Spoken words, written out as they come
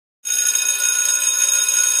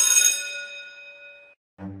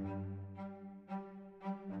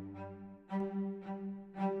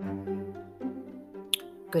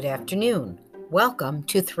Good afternoon. Welcome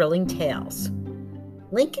to Thrilling Tales.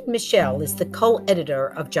 Lincoln Michel is the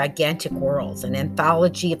co-editor of Gigantic Worlds, an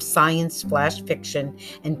anthology of science flash fiction,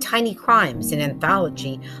 and Tiny Crimes, an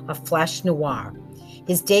anthology of flash noir.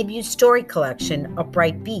 His debut story collection,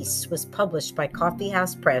 Upright Beasts, was published by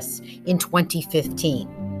Coffeehouse Press in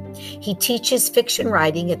 2015. He teaches fiction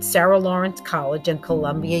writing at Sarah Lawrence College and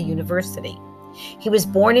Columbia University. He was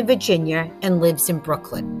born in Virginia and lives in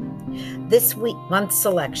Brooklyn. This month's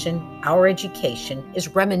selection, Our Education,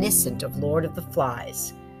 is reminiscent of Lord of the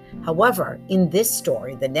Flies. However, in this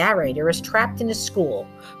story, the narrator is trapped in a school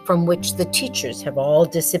from which the teachers have all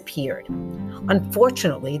disappeared.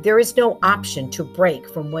 Unfortunately, there is no option to break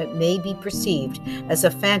from what may be perceived as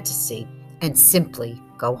a fantasy and simply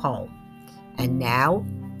go home. And now,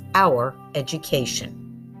 Our Education.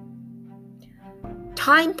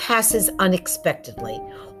 Time passes unexpectedly,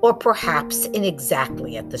 or perhaps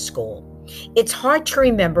inexactly at the school. It's hard to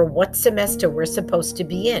remember what semester we're supposed to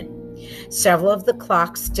be in. Several of the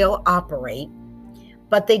clocks still operate,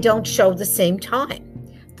 but they don't show the same time.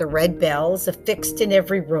 The red bells, affixed in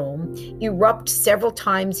every room, erupt several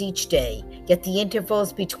times each day, yet the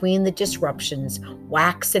intervals between the disruptions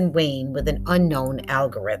wax and wane with an unknown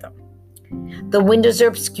algorithm. The windows are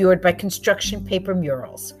obscured by construction paper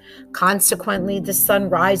murals. Consequently, the sun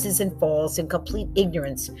rises and falls in complete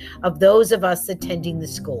ignorance of those of us attending the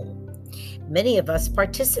school. Many of us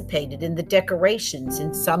participated in the decorations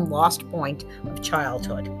in some lost point of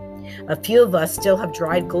childhood. A few of us still have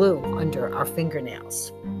dried glue under our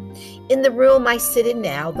fingernails. In the room I sit in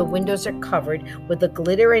now, the windows are covered with a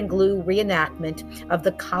glitter and glue reenactment of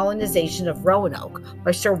the colonization of Roanoke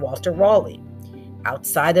by Sir Walter Raleigh.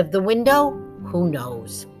 Outside of the window, who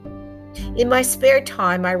knows? In my spare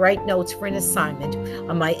time, I write notes for an assignment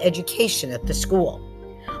on my education at the school.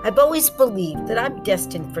 I've always believed that I'm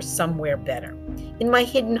destined for somewhere better. In my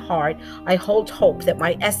hidden heart, I hold hope that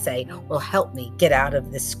my essay will help me get out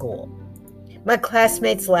of this school. My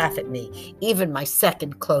classmates laugh at me, even my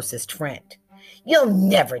second closest friend. "You'll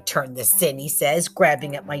never turn this in," he says,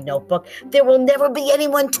 grabbing at my notebook. "There will never be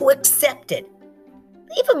anyone to accept it."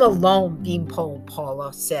 "Leave him alone," Beanpole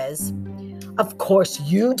Paula says. "Of course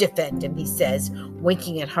you defend him," he says,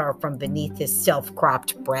 winking at her from beneath his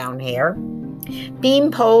self-cropped brown hair.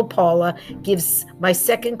 Beanpole Paula gives my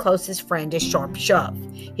second closest friend a sharp shove.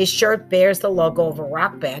 His shirt bears the logo of a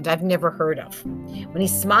rock band I've never heard of. When he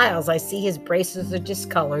smiles, I see his braces are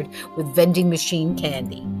discolored with vending machine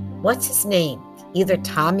candy. What's his name? Either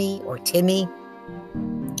Tommy or Timmy?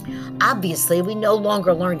 Obviously, we no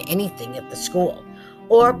longer learn anything at the school.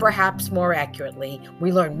 Or perhaps more accurately,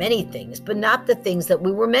 we learn many things, but not the things that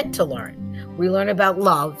we were meant to learn. We learn about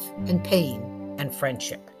love and pain and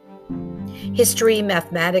friendship. History,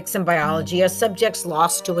 mathematics, and biology are subjects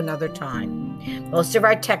lost to another time. Most of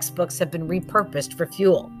our textbooks have been repurposed for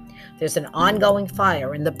fuel. There's an ongoing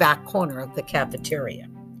fire in the back corner of the cafeteria.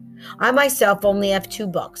 I myself only have 2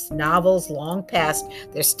 books, novels long past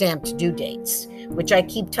their stamped due dates, which I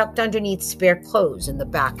keep tucked underneath spare clothes in the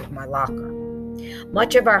back of my locker.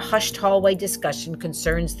 Much of our hushed hallway discussion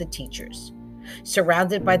concerns the teachers.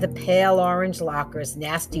 Surrounded by the pale orange lockers,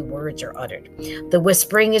 nasty words are uttered. The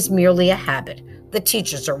whispering is merely a habit. The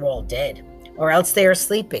teachers are all dead, or else they are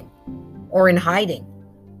sleeping, or in hiding.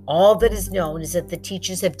 All that is known is that the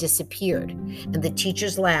teachers have disappeared, and the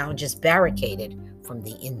teachers' lounge is barricaded from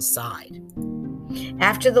the inside.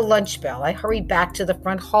 After the lunch bell, I hurry back to the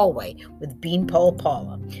front hallway with Beanpole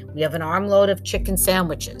Paula. We have an armload of chicken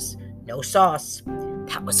sandwiches. No sauce.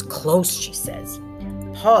 "That was close," she says.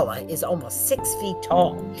 Paula is almost 6 feet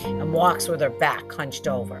tall and walks with her back hunched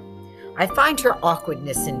over. I find her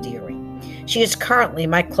awkwardness endearing. She is currently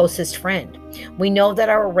my closest friend. We know that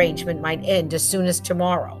our arrangement might end as soon as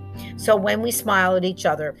tomorrow. So when we smile at each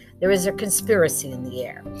other, there is a conspiracy in the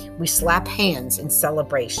air. We slap hands in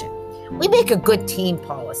celebration. "We make a good team,"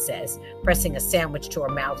 Paula says, pressing a sandwich to her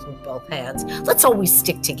mouth with both hands. "Let's always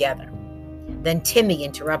stick together." Then Timmy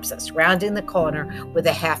interrupts us, rounding the corner with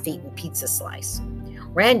a half-eaten pizza slice.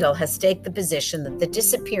 Randall has staked the position that the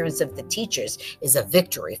disappearance of the teachers is a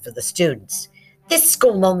victory for the students. "This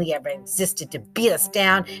school only ever existed to beat us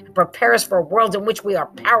down and prepare us for a world in which we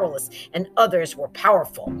are powerless and others were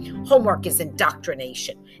powerful. Homework is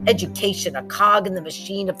indoctrination, education a cog in the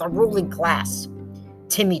machine of the ruling class."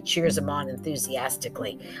 Timmy cheers him on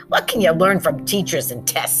enthusiastically. "What can you learn from teachers and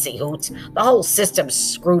tests, he hoots? The whole system's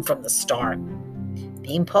screwed from the start."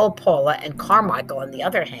 Beanpole Paula and Carmichael, on the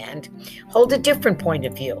other hand, hold a different point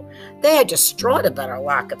of view. They are distraught about our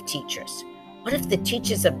lack of teachers. "What if the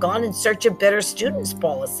teachers have gone in search of better students?"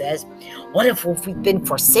 Paula says. "What if we've been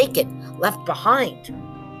forsaken, left behind?"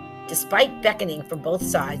 Despite beckoning from both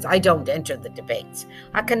sides, I don't enter the debates.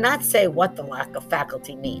 I cannot say what the lack of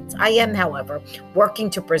faculty means. I am, however, working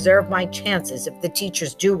to preserve my chances if the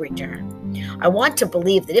teachers do return. I want to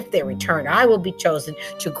believe that if they return, I will be chosen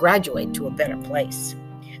to graduate to a better place.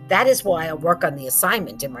 That is why I work on the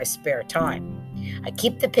assignment in my spare time. I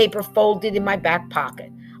keep the paper folded in my back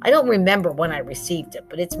pocket. I don't remember when I received it,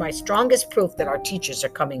 but it's my strongest proof that our teachers are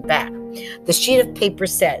coming back. The sheet of paper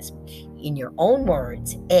says, in your own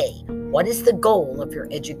words, A, what is the goal of your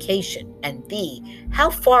education? And B,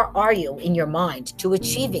 how far are you in your mind to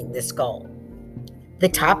achieving this goal? The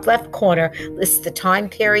top left corner lists the time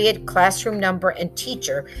period, classroom number, and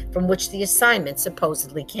teacher from which the assignment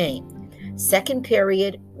supposedly came. Second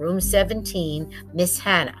period, room 17, Miss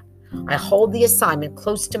Hannah. I hold the assignment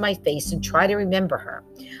close to my face and try to remember her.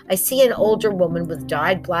 I see an older woman with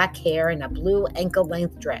dyed black hair and a blue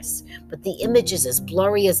ankle-length dress, but the image is as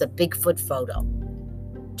blurry as a Bigfoot photo.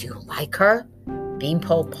 Do you like her?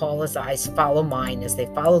 Beanpole Paula's eyes follow mine as they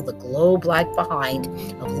follow the globe-like behind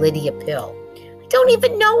of Lydia Pill. I don't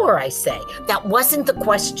even know her, I say. That wasn't the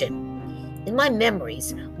question. In my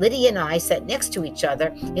memories, Lydia and I sat next to each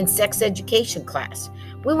other in sex education class.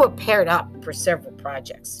 We were paired up for several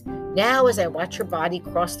projects. Now, as I watch her body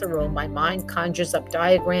cross the room, my mind conjures up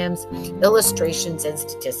diagrams, illustrations, and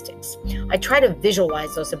statistics. I try to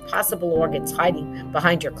visualize those impossible organs hiding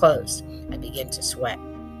behind her clothes. I begin to sweat.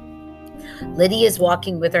 Lydia is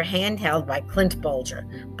walking with her hand held by Clint Bulger.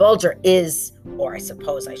 Bulger is, or I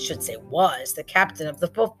suppose I should say was, the captain of the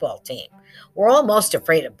football team. We're almost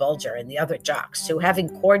afraid of Bulger and the other jocks, who, having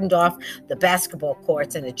cordoned off the basketball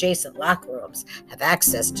courts and adjacent locker rooms, have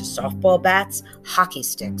access to softball bats, hockey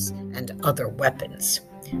sticks, and other weapons.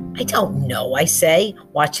 I don't know, I say,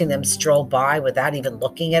 watching them stroll by without even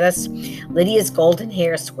looking at us. Lydia's golden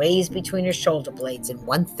hair sways between her shoulder blades in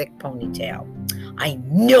one thick ponytail. I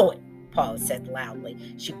knew it, Paula said loudly.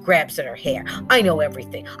 She grabs at her hair. I know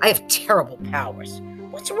everything. I have terrible powers.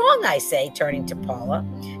 What's wrong, I say, turning to Paula.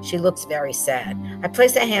 She looks very sad. I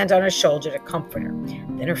place a hand on her shoulder to comfort her.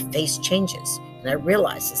 Then her face changes, and I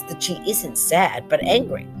realize that she isn't sad, but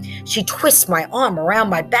angry. She twists my arm around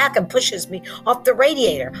my back and pushes me off the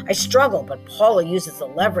radiator. I struggle, but Paula uses the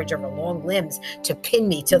leverage of her long limbs to pin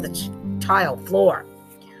me to the tile floor.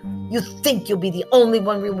 You think you'll be the only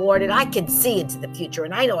one rewarded? I can see into the future,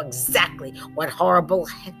 and I know exactly what horrible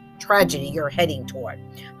tragedy you're heading toward.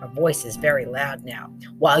 Her voice is very loud now.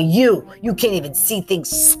 While you can't even see things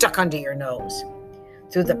stuck under your nose.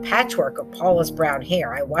 Through the patchwork of Paula's brown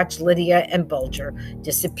hair, I watch Lydia and Bulger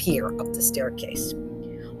disappear up the staircase.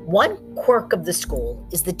 One quirk of the school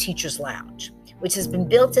is the teacher's lounge, which has been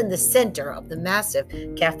built in the center of the massive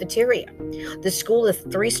cafeteria. The school is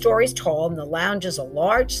 3 stories tall, and the lounge is a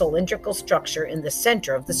large cylindrical structure in the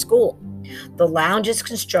center of the school. The lounge is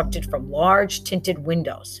constructed from large tinted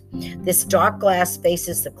windows. This dark glass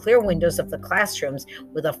faces the clear windows of the classrooms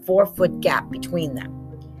with a 4-foot gap between them.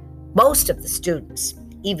 Most of the students,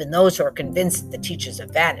 even those who are convinced the teachers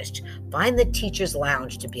have vanished, find the teacher's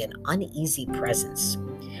lounge to be an uneasy presence.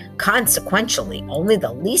 Consequentially, only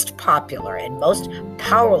the least popular and most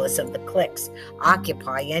powerless of the cliques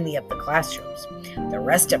occupy any of the classrooms. The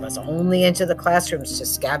rest of us only enter the classrooms to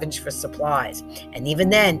scavenge for supplies, and even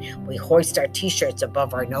then, we hoist our t-shirts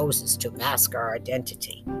above our noses to mask our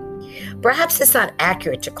identity. Perhaps it's not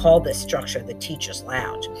accurate to call this structure the teacher's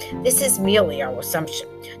lounge. This is merely our assumption.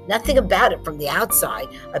 Nothing about it from the outside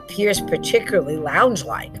appears particularly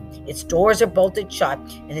lounge-like. Its doors are bolted shut,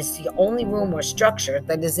 and it's the only room or structure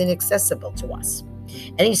that is inaccessible to us.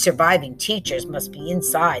 Any surviving teachers must be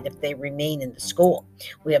inside if they remain in the school.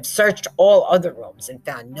 We have searched all other rooms and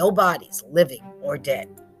found no bodies, living or dead.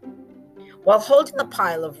 While holding a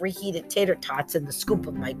pile of reheated tater tots in the scoop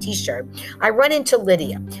of my t-shirt, I run into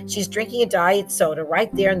Lydia. She's drinking a diet soda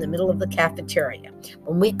right there in the middle of the cafeteria.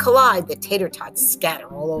 When we collide, the tater tots scatter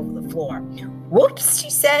all over the floor. Whoops, she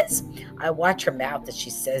says. I watch her mouth as she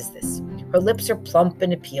says this. Her lips are plump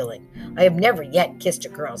and appealing. I have never yet kissed a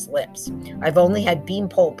girl's lips. I've only had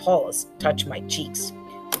Beanpole Paula's touch my cheeks.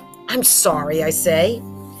 I'm sorry, I say.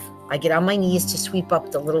 I get on my knees to sweep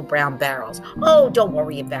up the little brown barrels. Oh, don't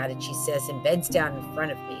worry about it, she says, and bends down in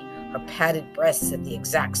front of me, her padded breasts at the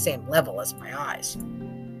exact same level as my eyes.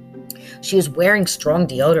 She is wearing strong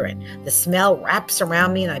deodorant. The smell wraps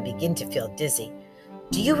around me and I begin to feel dizzy.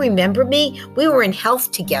 Do you remember me? We were in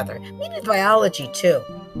health together, maybe biology too.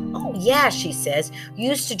 Oh, yeah, she says. You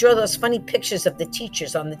used to draw those funny pictures of the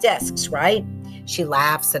teachers on the desks, right? She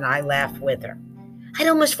laughs and I laugh with her. I'd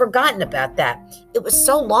almost forgotten about that. It was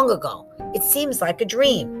so long ago. It seems like a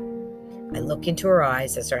dream. I look into her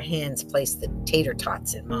eyes as her hands place the tater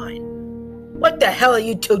tots in mine. "What the hell are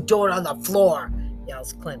you two doing on the floor?"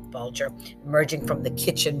 yells Clint Bulger, emerging from the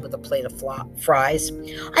kitchen with a plate of fries.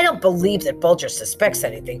 I don't believe that Bulger suspects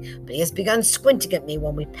anything, but he has begun squinting at me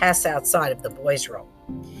when we pass outside of the boys' room.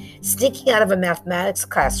 Sneaking out of a mathematics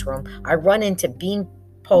classroom, I run into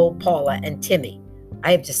Beanpole Paula and Timmy.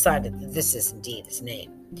 I have decided that this is indeed his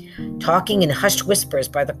name. Talking in hushed whispers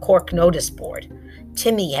by the cork notice board,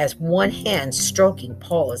 Timmy has one hand stroking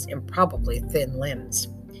Paula's improbably thin limbs.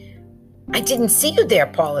 "I didn't see you there,"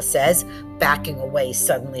 Paula says, backing away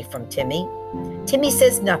suddenly from Timmy. Timmy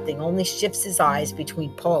says nothing, only shifts his eyes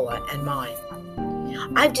between Paula and mine.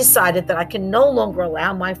 I've decided that I can no longer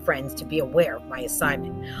allow my friends to be aware of my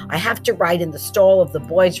assignment. I have to write in the stall of the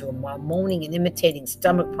boys' room while moaning and imitating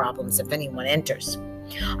stomach problems if anyone enters.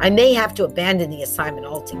 I may have to abandon the assignment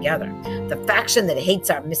altogether. The faction that hates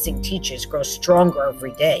our missing teachers grows stronger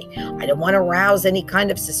every day. I don't want to rouse any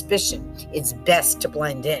kind of suspicion. It's best to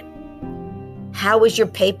blend in. "How is your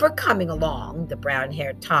paper coming along?" the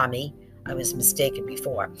brown-haired Tommy, I was mistaken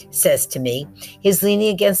before, says to me. He's leaning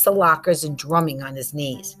against the lockers and drumming on his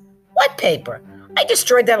knees. "What paper? I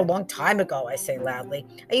destroyed that a long time ago," I say loudly.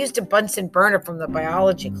 "I used a Bunsen burner from the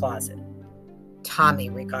biology closet." Tommy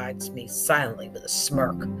regards me silently with a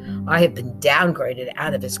smirk. I have been downgraded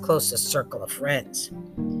out of his closest circle of friends.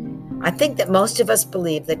 I think that most of us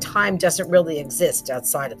believe that time doesn't really exist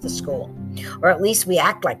outside of the school, or at least we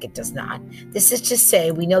act like it does not. This is to say,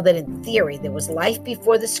 we know that in theory there was life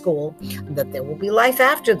before the school, and that there will be life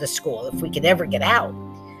after the school if we can ever get out.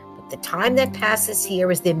 But the time that passes here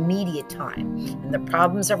is the immediate time, and the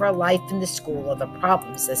problems of our life in the school are the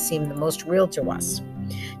problems that seem the most real to us.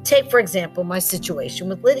 Take, for example, my situation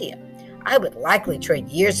with Lydia. I would likely trade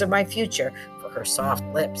years of my future for her soft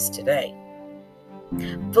lips today.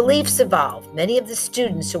 Beliefs evolve. Many of the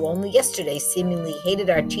students who only yesterday seemingly hated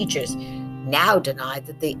our teachers now deny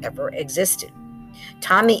that they ever existed.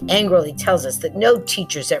 Tommy angrily tells us that no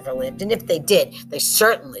teachers ever lived, and if they did, they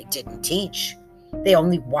certainly didn't teach. They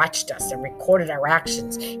only watched us and recorded our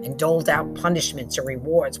actions and doled out punishments or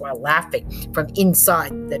rewards while laughing from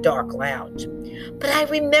inside the dark lounge. "But I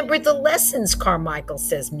remember the lessons," Carmichael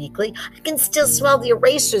says meekly. "I can still smell the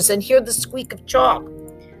erasers and hear the squeak of chalk."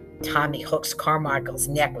 Tommy hooks Carmichael's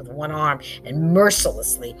neck with one arm and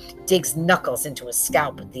mercilessly digs knuckles into his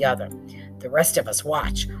scalp with the other. The rest of us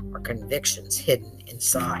watch, our convictions hidden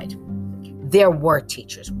inside. There were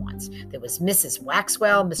teachers once. There was Mrs.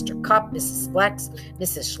 Waxwell, Mr. Cupp, Mrs. Flex,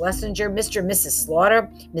 Mrs. Schlesinger, Mr. and Mrs.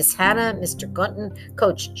 Slaughter, Miss Hannah, Mr. Gunton,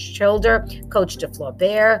 Coach Childer, Coach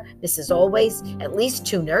DeFlaubert, Mrs. Always, at least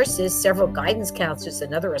 2 nurses, several guidance counselors,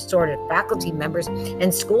 and other assorted faculty members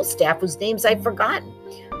and school staff whose names I've forgotten.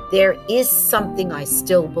 There is something I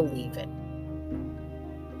still believe in.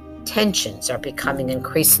 Tensions are becoming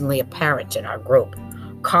increasingly apparent in our group.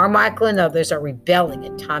 Carmichael and others are rebelling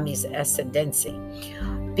at Tommy's ascendancy.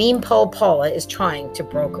 Beanpole Paula is trying to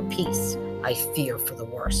broker peace. I fear for the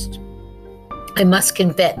worst. I must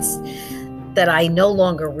confess that I no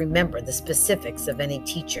longer remember the specifics of any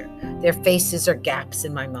teacher. Their faces are gaps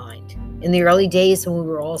in my mind. In the early days when we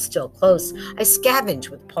were all still close, I scavenged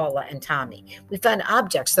with Paula and Tommy. We found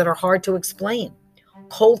objects that are hard to explain.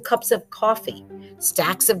 Cold cups of coffee,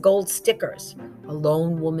 stacks of gold stickers, a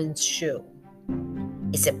lone woman's shoe.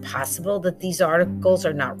 Is it possible that these articles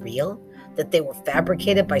are not real? That they were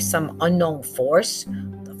fabricated by some unknown force?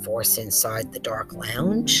 The force inside the dark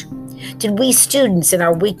lounge? Did we students in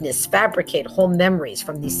our weakness fabricate whole memories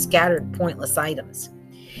from these scattered pointless items?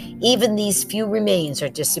 Even these few remains are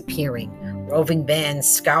disappearing. Roving bands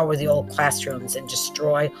scour the old classrooms and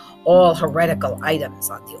destroy all heretical items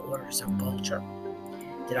on the orders of Bulger.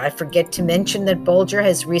 Did I forget to mention that Bulger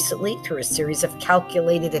has recently, through a series of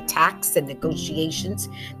calculated attacks and negotiations,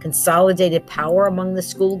 consolidated power among the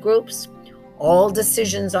school groups? All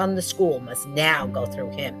decisions on the school must now go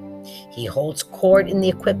through him. He holds court in the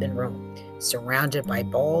equipment room, surrounded by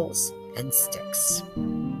balls and sticks.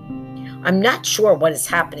 I'm not sure what is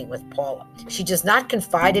happening with Paula. She does not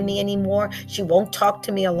confide in me anymore. She won't talk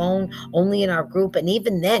to me alone, only in our group, and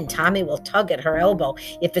even then, Tommy will tug at her elbow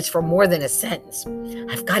if it's for more than a sentence.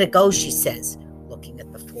 "I've got to go," she says, looking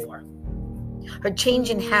at the floor. Her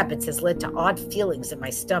change in habits has led to odd feelings in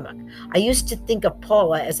my stomach. I used to think of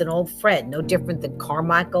Paula as an old friend, no different than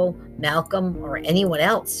Carmichael, Malcolm, or anyone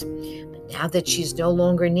else. But now that she's no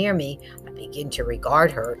longer near me, I begin to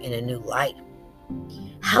regard her in a new light.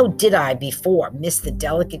 How did I before miss the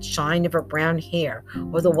delicate shine of her brown hair,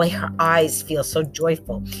 or the way her eyes feel so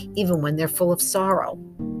joyful, even when they're full of sorrow?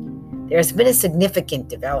 There has been a significant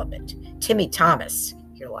development. Timmy Thomas,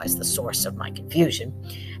 your realized the source of my confusion,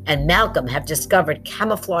 and Malcolm have discovered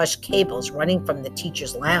camouflage cables running from the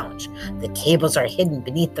teacher's lounge. The cables are hidden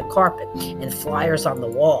beneath the carpet and flyers on the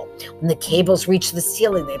wall. When the cables reach the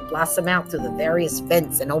ceiling, they blossom out through the various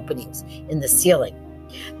vents and openings in the ceiling.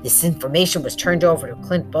 This information was turned over to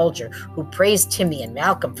Clint Bulger, who praised Timmy and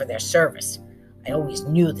Malcolm for their service. I always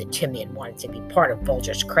knew that Timmy had wanted to be part of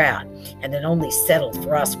Bulger's crowd, and had only settled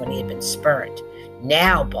for us when he had been spurned.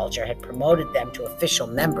 Now Bulger had promoted them to official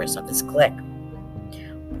members of his clique.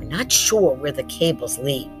 We're not sure where the cables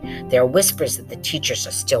lead. There are whispers that the teachers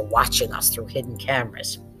are still watching us through hidden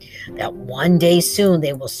cameras, that one day soon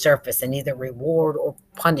they will surface and either reward or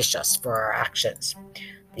punish us for our actions.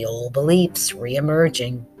 The old beliefs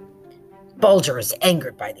re-emerging. Bulger is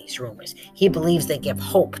angered by these rumors. He believes they give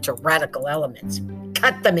hope to radical elements.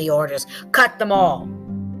 Cut them, he orders. Cut them all.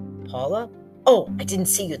 Paula? Oh, I didn't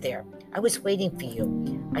see you there. I was waiting for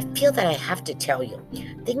you. I feel that I have to tell you.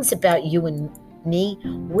 Things about you and me,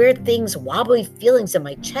 weird things, wobbly feelings in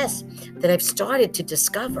my chest that I've started to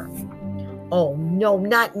discover. Oh, no,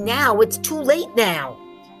 not now. It's too late now.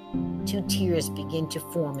 2 tears begin to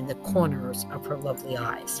form in the corners of her lovely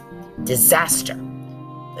eyes. Disaster.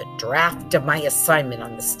 The draft of my assignment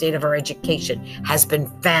on the state of our education has been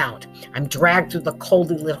found. I'm dragged through the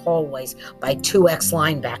coldly lit hallways by 2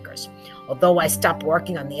 ex-linebackers. Although I stopped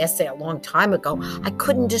working on the essay a long time ago, I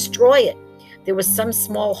couldn't destroy it. There was some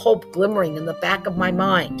small hope glimmering in the back of my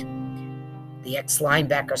mind. The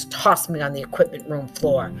ex-linebackers toss me on the equipment room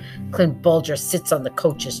floor. Clint Bulger sits on the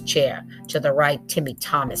coach's chair. To the right, Timmy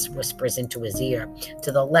Thomas whispers into his ear.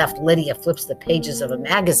 To the left, Lydia flips the pages of a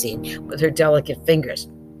magazine with her delicate fingers.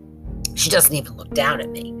 She doesn't even look down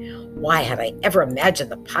at me. Why had I ever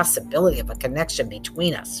imagined the possibility of a connection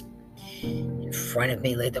between us? In front of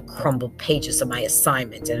me lay the crumbled pages of my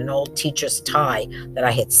assignment and an old teacher's tie that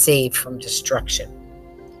I had saved from destruction.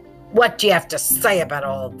 What do you have to say about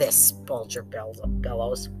all of this? Bulger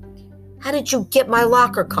bellows. How did you get my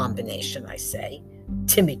locker combination? I say.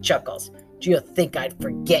 Timmy chuckles. Do you think I'd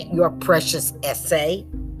forget your precious essay?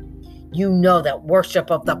 You know that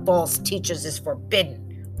worship of the false teachers is forbidden,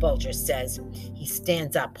 Bulger says. He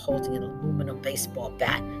stands up holding an aluminum baseball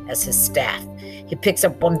bat as his staff. He picks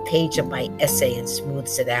up 1 page of my essay and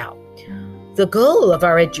smooths it out. The goal of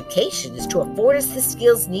our education is to afford us the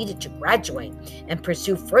skills needed to graduate and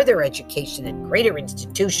pursue further education at greater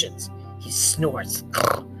institutions. He snorts.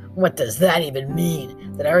 What does that even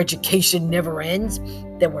mean? That our education never ends?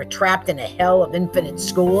 That we're trapped in a hell of infinite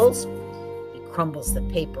schools? He crumbles the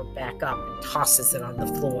paper back up and tosses it on the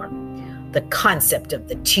floor. The concept of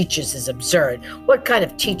the teachers is absurd. What kind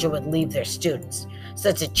of teacher would leave their students?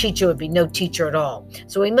 Such a teacher would be no teacher at all.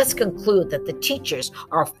 So we must conclude that the teachers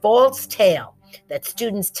are a false tale that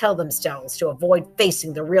students tell themselves to avoid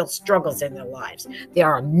facing the real struggles in their lives. They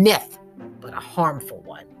are a myth, but a harmful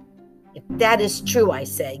one. If that is true, I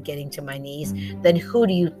say, getting to my knees, then who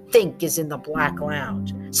do you think is in the black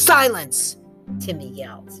lounge? Silence! Timmy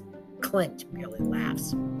yells. Clint merely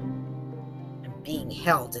laughs. Being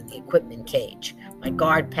held in the equipment cage. My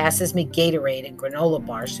guard passes me Gatorade and granola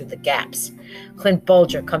bars through the gaps. Clint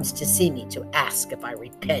Bulger comes to see me to ask if I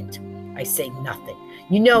repent. I say nothing.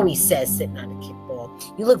 You know, he says, sitting on a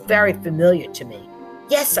kickball, you look very familiar to me.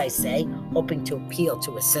 Yes, I say, hoping to appeal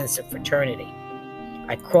to a sense of fraternity.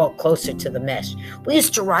 I crawl closer to the mesh. We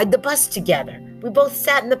used to ride the bus together. We both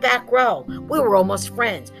sat in the back row. We were almost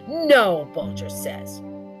friends. No, Bulger says.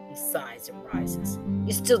 He sighs and rises.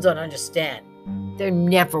 You still don't understand. There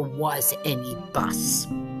never was any bus.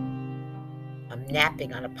 I'm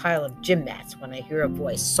napping on a pile of gym mats when I hear a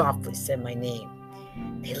voice softly say my name.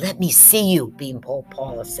 They let me see you, Beanpole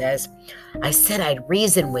Paula says. I said I'd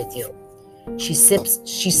reason with you. She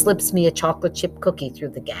slips me a chocolate chip cookie through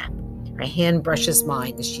the gap. Her hand brushes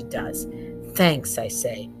mine as she does. Thanks, I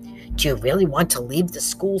say. Do you really want to leave the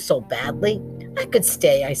school so badly? I could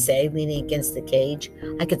stay, I say, leaning against the cage.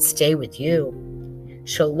 I could stay with you.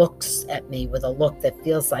 She looks at me with a look that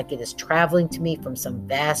feels like it is traveling to me from some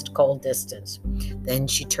vast, cold distance. Then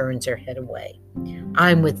she turns her head away.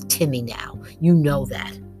 I'm with Timmy now. You know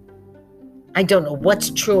that. I don't know what's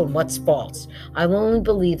true and what's false. I only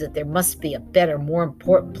believe that there must be a better, more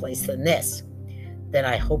important place than this. Then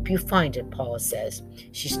I hope you find it, Paula says.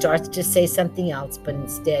 She starts to say something else, but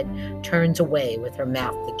instead turns away with her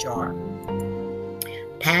mouth ajar.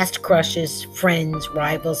 Past crushes, friends,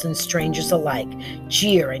 rivals, and strangers alike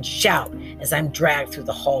jeer and shout as I'm dragged through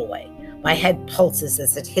the hallway. My head pulses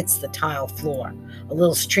as it hits the tile floor. A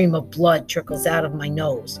little stream of blood trickles out of my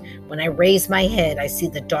nose. When I raise my head, I see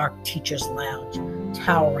the dark teacher's lounge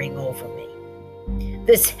towering over me.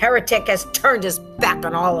 This heretic has turned his back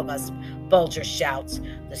on all of us, Bulger shouts.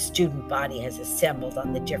 The student body has assembled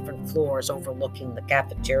on the different floors overlooking the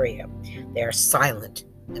cafeteria. They are silent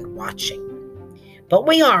and watching. But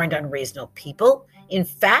we aren't unreasonable people. In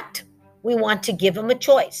fact, we want to give him a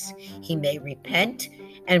choice. He may repent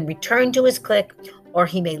and return to his clique, or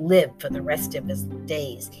he may live for the rest of his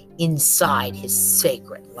days inside his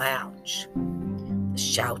sacred lounge. The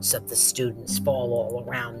shouts of the students fall all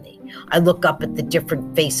around me. I look up at the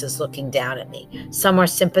different faces looking down at me. Some are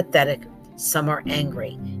sympathetic, some are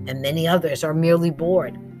angry, and many others are merely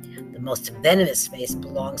bored. The most venomous face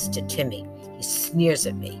belongs to Timmy. He sneers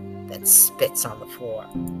at me, then spits on the floor.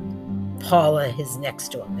 Paula is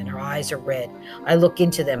next to him, and her eyes are red. I look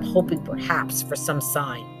into them, hoping perhaps for some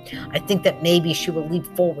sign. I think that maybe she will leap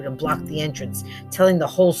forward and block the entrance, telling the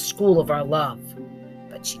whole school of our love.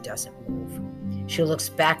 But she doesn't move. She looks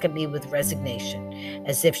back at me with resignation,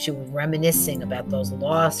 as if she were reminiscing about those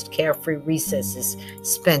lost, carefree recesses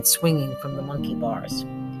spent swinging from the monkey bars.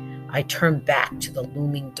 I turn back to the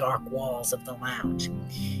looming dark walls of the lounge.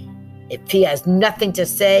 If he has nothing to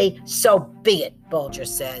say, so be it, Bulger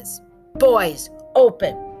says. Boys,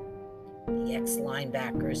 open! The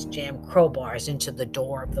ex-linebackers jam crowbars into the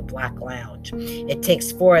door of the black lounge. It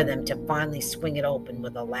takes 4 of them to finally swing it open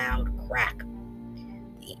with a loud crack.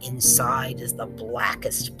 The inside is the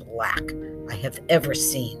blackest black I have ever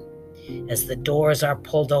seen. As the doors are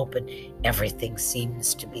pulled open, everything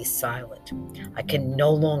seems to be silent. I can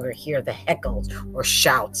no longer hear the heckles or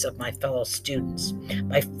shouts of my fellow students.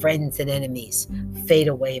 My friends and enemies fade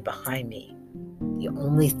away behind me. The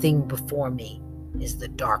only thing before me is the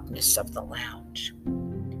darkness of the lounge.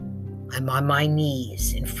 I'm on my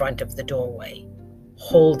knees in front of the doorway,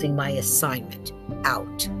 holding my assignment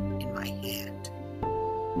out in my hand.